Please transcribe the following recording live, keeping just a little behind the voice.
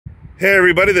Hey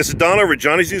everybody, this is Don over at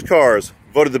Johnny's Used Cars,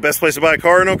 voted the best place to buy a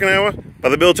car in Okinawa by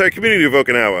the military community of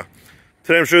Okinawa.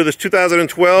 Today I'm showing you this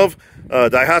 2012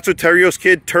 Daihatsu Terios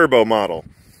Kid Turbo model.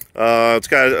 It's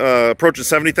got approaching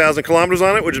 70,000 kilometers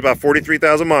on it, which is about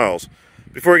 43,000 miles.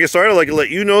 Before I get started, I'd like to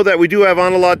let you know that we do have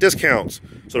on-the-lot discounts.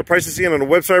 So the price you're seeing on the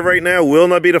website right now will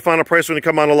not be the final price when you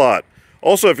come on the lot.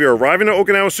 Also, if you're arriving to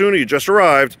Okinawa soon or you just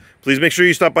arrived, please make sure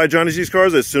you stop by Johnny's Used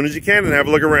Cars as soon as you can and have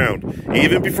a look around.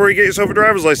 Even before you get yourself a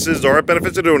driver's license, there are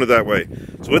benefits of doing it that way.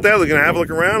 So with that, we're going to have a look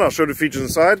around. I'll show you the features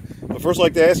inside. But first, I'd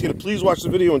like to ask you to please watch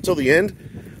the video until the end.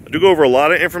 I do go over a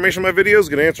lot of information in my videos. I'm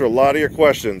going to answer a lot of your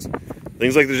questions.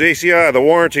 Things like the JCI, the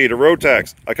warranty, the road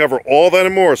tax. I cover all that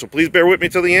and more, so please bear with me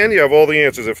till the end. You have all the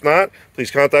answers. If not, please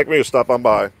contact me or stop on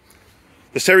by.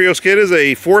 The Terios Kid is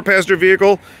a 4-passenger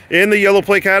vehicle in the yellow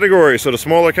plate category, so the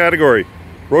smaller category.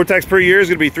 Road tax per year is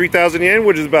going to be 3,000 yen,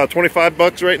 which is about 25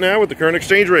 bucks right now with the current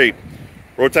exchange rate.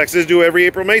 Road tax is due every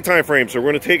April-May time frame, so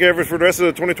we're going to take care of it for the rest of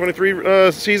the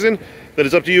 2023 season. But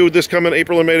it's up to you this coming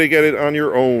April and May to get it on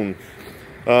your own.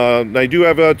 Now you do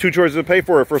have two choices to pay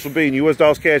for it. First will be in US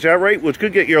dollars cash outright, which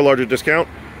could get you a larger discount,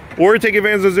 or take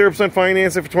advantage of 0%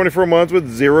 financing for 24 months with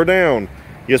 0 down.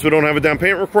 Yes, we don't have a down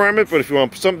payment requirement, but if you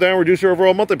want something down, reduce your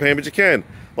overall monthly payment, you can.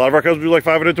 A lot of our customers do like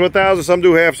 500 to 1,000, some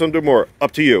do half, some do more.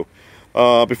 Up to you.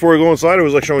 Before we go inside, it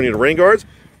was like showing you the rain guards.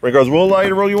 Rain guards will allow you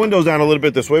to roll your windows down a little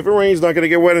bit this way. If it rains, it's not going to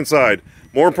get wet inside.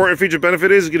 More important feature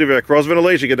benefit is give you that cross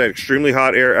ventilation, get that extremely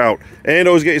hot air out, and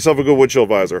always get yourself a good windshield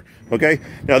visor. Okay.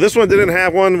 Now this one didn't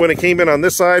have one when it came in on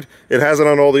this side. It has it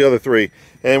on all the other three,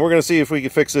 and we're going to see if we can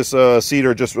fix this seat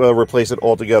or just replace it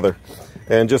altogether.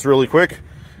 And just really quick,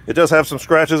 it does have some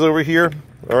scratches over here.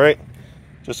 All right,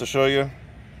 just to show you.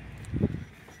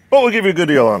 But we'll give you a good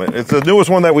deal on it. It's the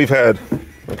newest one that we've had.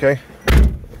 Okay.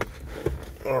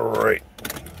 All right.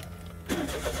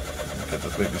 Get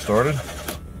this baby started.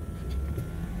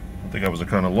 I think I was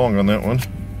kind of long on that one.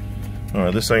 All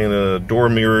right, this saying the door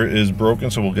mirror is broken,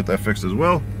 so we'll get that fixed as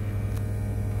well.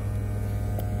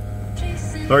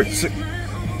 All right,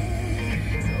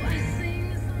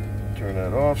 turn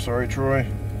that off. Sorry, Troy.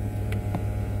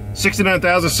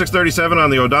 69,637 on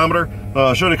the odometer.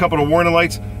 Showed you a couple of warning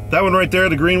lights. That one right there,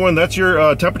 the green one, that's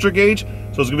your temperature gauge.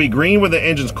 So it's gonna be green when the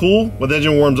engine's cool. When the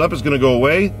engine warms up, it's gonna go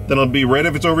away. Then it'll be red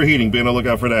if it's overheating. Be on the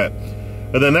lookout for that.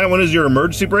 And then that one is your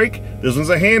emergency brake. This one's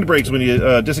a hand brake, so when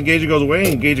you disengage, it goes away,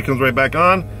 and engage, it comes right back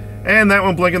on. And that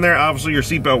one blinking there, obviously your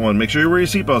seatbelt one. Make sure you wear your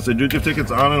seatbelts. They do give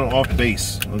tickets on and off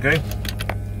base, okay?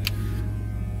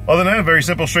 Other than that, very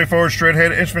simple, straightforward, straight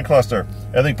head instrument cluster.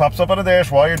 Everything pops up on the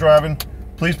dash while you're driving.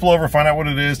 Please pull over, find out what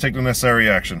it is, take the necessary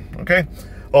action, okay?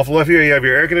 Off the left here, you have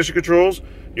your air conditioning controls,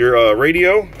 your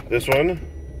radio. This one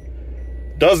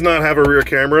does not have a rear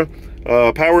camera.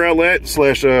 Power outlet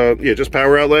slash, just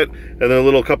power outlet. And then a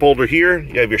little cup holder here.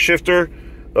 You have your shifter,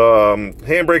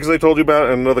 handbrake as I told you about,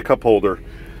 and another cup holder.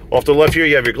 Off to the left here,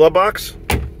 you have your glove box.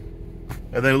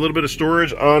 And then a little bit of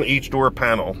storage on each door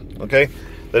panel, okay?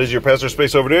 That is your passenger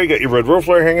space over there. You got your red road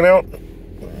flare hanging out.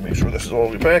 Make sure this is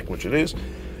all the way back, which it is.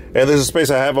 And this is space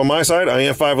I have on my side. I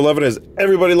am 5'11", as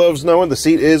everybody loves knowing. The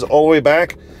seat is all the way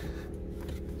back.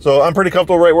 So I'm pretty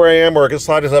comfortable right where I am, where I can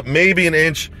slide this up maybe an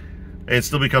inch and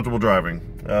still be comfortable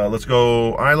driving. Let's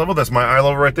go eye level. That's my eye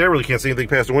level right there. Really can't see anything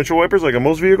past the windshield wipers like on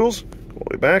most vehicles. Go all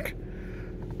the way back.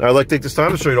 Now I'd like to take this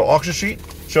time to show you the auction sheet,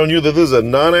 showing you that this is a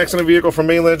non-accident vehicle from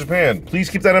mainland Japan. Please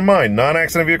keep that in mind,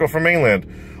 non-accident vehicle from mainland.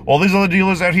 All these other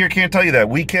dealers out here can't tell you that.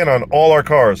 We can on all our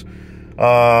cars.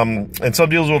 And some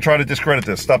dealers will try to discredit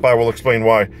this. Stop by, we'll explain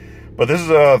why. But this is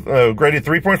a graded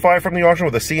 3.5 from the auction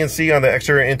with a CNC on the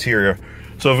exterior and interior.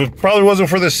 So if it probably wasn't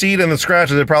for the seat and the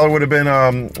scratches, it probably would have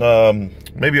been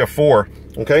maybe a 4,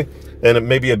 okay? And it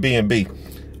maybe a B&B.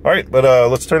 All right, but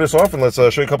let's turn this off and let's show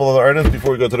you a couple other items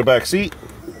before we go to the back seat.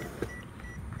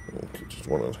 Okay, just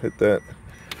want to hit that.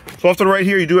 So off to the right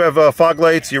here, you do have fog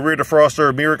lights, your rear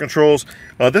defroster, mirror controls.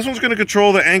 This one's going to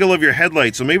control the angle of your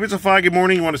headlights. So maybe it's a foggy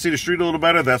morning, you want to see the street a little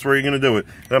better, that's where you're going to do it.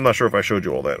 And I'm not sure if I showed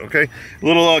you all that, okay? A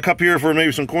little cup here for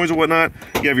maybe some coins or whatnot.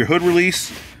 You have your hood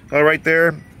release right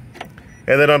there.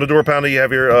 And then on the door panel, you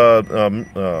have your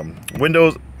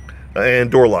windows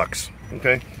and door locks,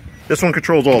 okay? This one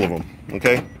controls all of them,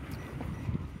 okay?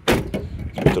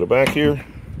 Let's go to the back here.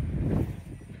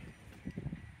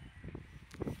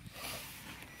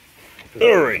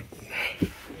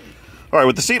 All right,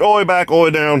 with the seat all the way back, all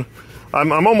the way down,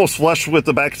 I'm almost flush with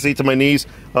the back seat to my knees.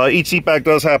 Each seat back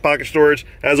does have pocket storage.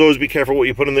 As always, be careful what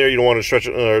you put in there. You don't want to stretch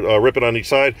it, rip it on each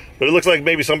side. But it looks like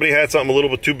maybe somebody had something a little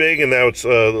bit too big, and now it's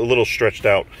a little stretched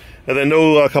out. And then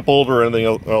no cup holder or anything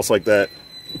else like that.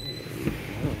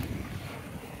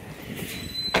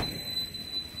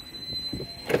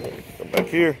 Come back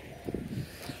here.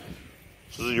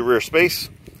 This is your rear space.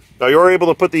 Now you're able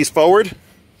to put these forward.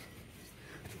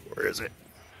 Where is it?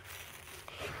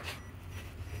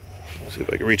 Let's see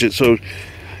if I can reach it. So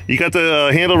you got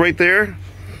the handle right there.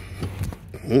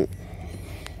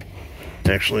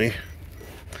 Actually,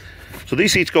 so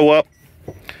these seats go up.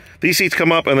 These seats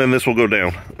come up, and then this will go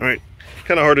down. All right,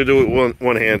 kind of hard to do it with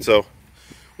one hand, so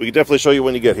we can definitely show you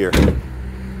when you get here.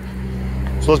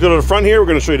 So let's go to the front here. We're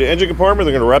going to show you the engine compartment.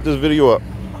 They're going to wrap this video up.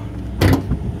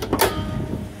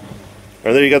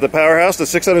 And then you got the powerhouse, the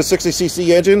 660cc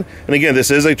engine. And again,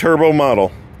 this is a turbo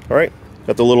model. All right,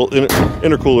 got the little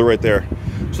intercooler right there.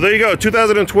 So there you go,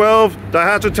 2012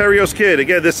 Daihatsu Terios kit.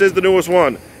 Again, this is the newest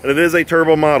one, and it is a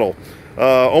turbo model.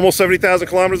 Almost 70,000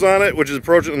 kilometers on it, which is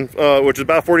approaching, which is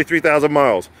about 43,000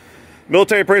 miles.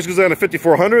 Military price goes down to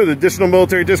 $5,400. The additional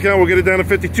military discount will get it down to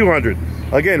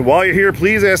 $5,200. Again, while you're here,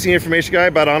 please ask the information guy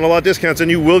about on-the-lot discounts, and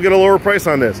you will get a lower price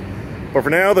on this. But for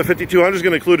now, the $5,200 is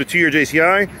going to include a 2-year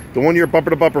JCI, the 1-year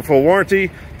bumper-to-bumper full warranty,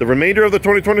 the remainder of the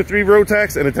 2023 road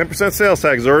tax, and a 10% sales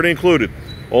tax is already included.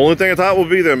 Only thing on top will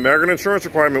be the American insurance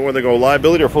requirement when they go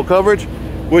liability or full coverage,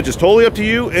 which is totally up to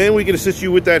you, and we can assist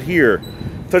you with that here.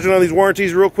 Touching on these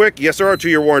warranties real quick, yes, there are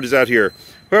 2-year warranties out here.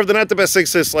 However, they're not the best things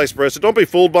since sliced bread, so don't be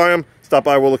fooled by them. Stop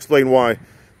by, we'll explain why.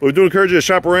 But we do encourage you to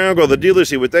shop around, go to the dealer,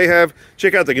 see what they have,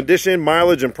 check out the condition,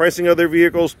 mileage, and pricing of their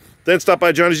vehicles. Then stop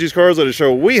by Johnny's Used Cars, let us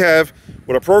show what we have,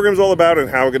 what our program's all about, and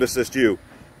how we're going to assist you.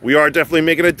 We are definitely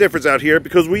making a difference out here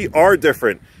because we are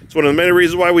different. It's one of the many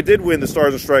reasons why we did win the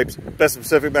Stars and Stripes Best of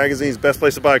Pacific Magazine's Best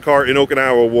Place to Buy a Car in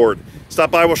Okinawa award.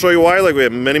 Stop by, we'll show you why, like we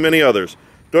have many, many others.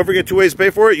 Don't forget 2 ways to pay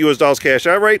for it: US dollars cash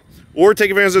outright, or take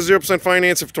advantage of 0%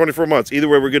 financing for 24 months. Either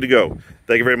way, we're good to go.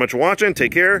 Thank you very much for watching.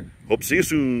 Take care. Hope to see you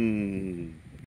soon.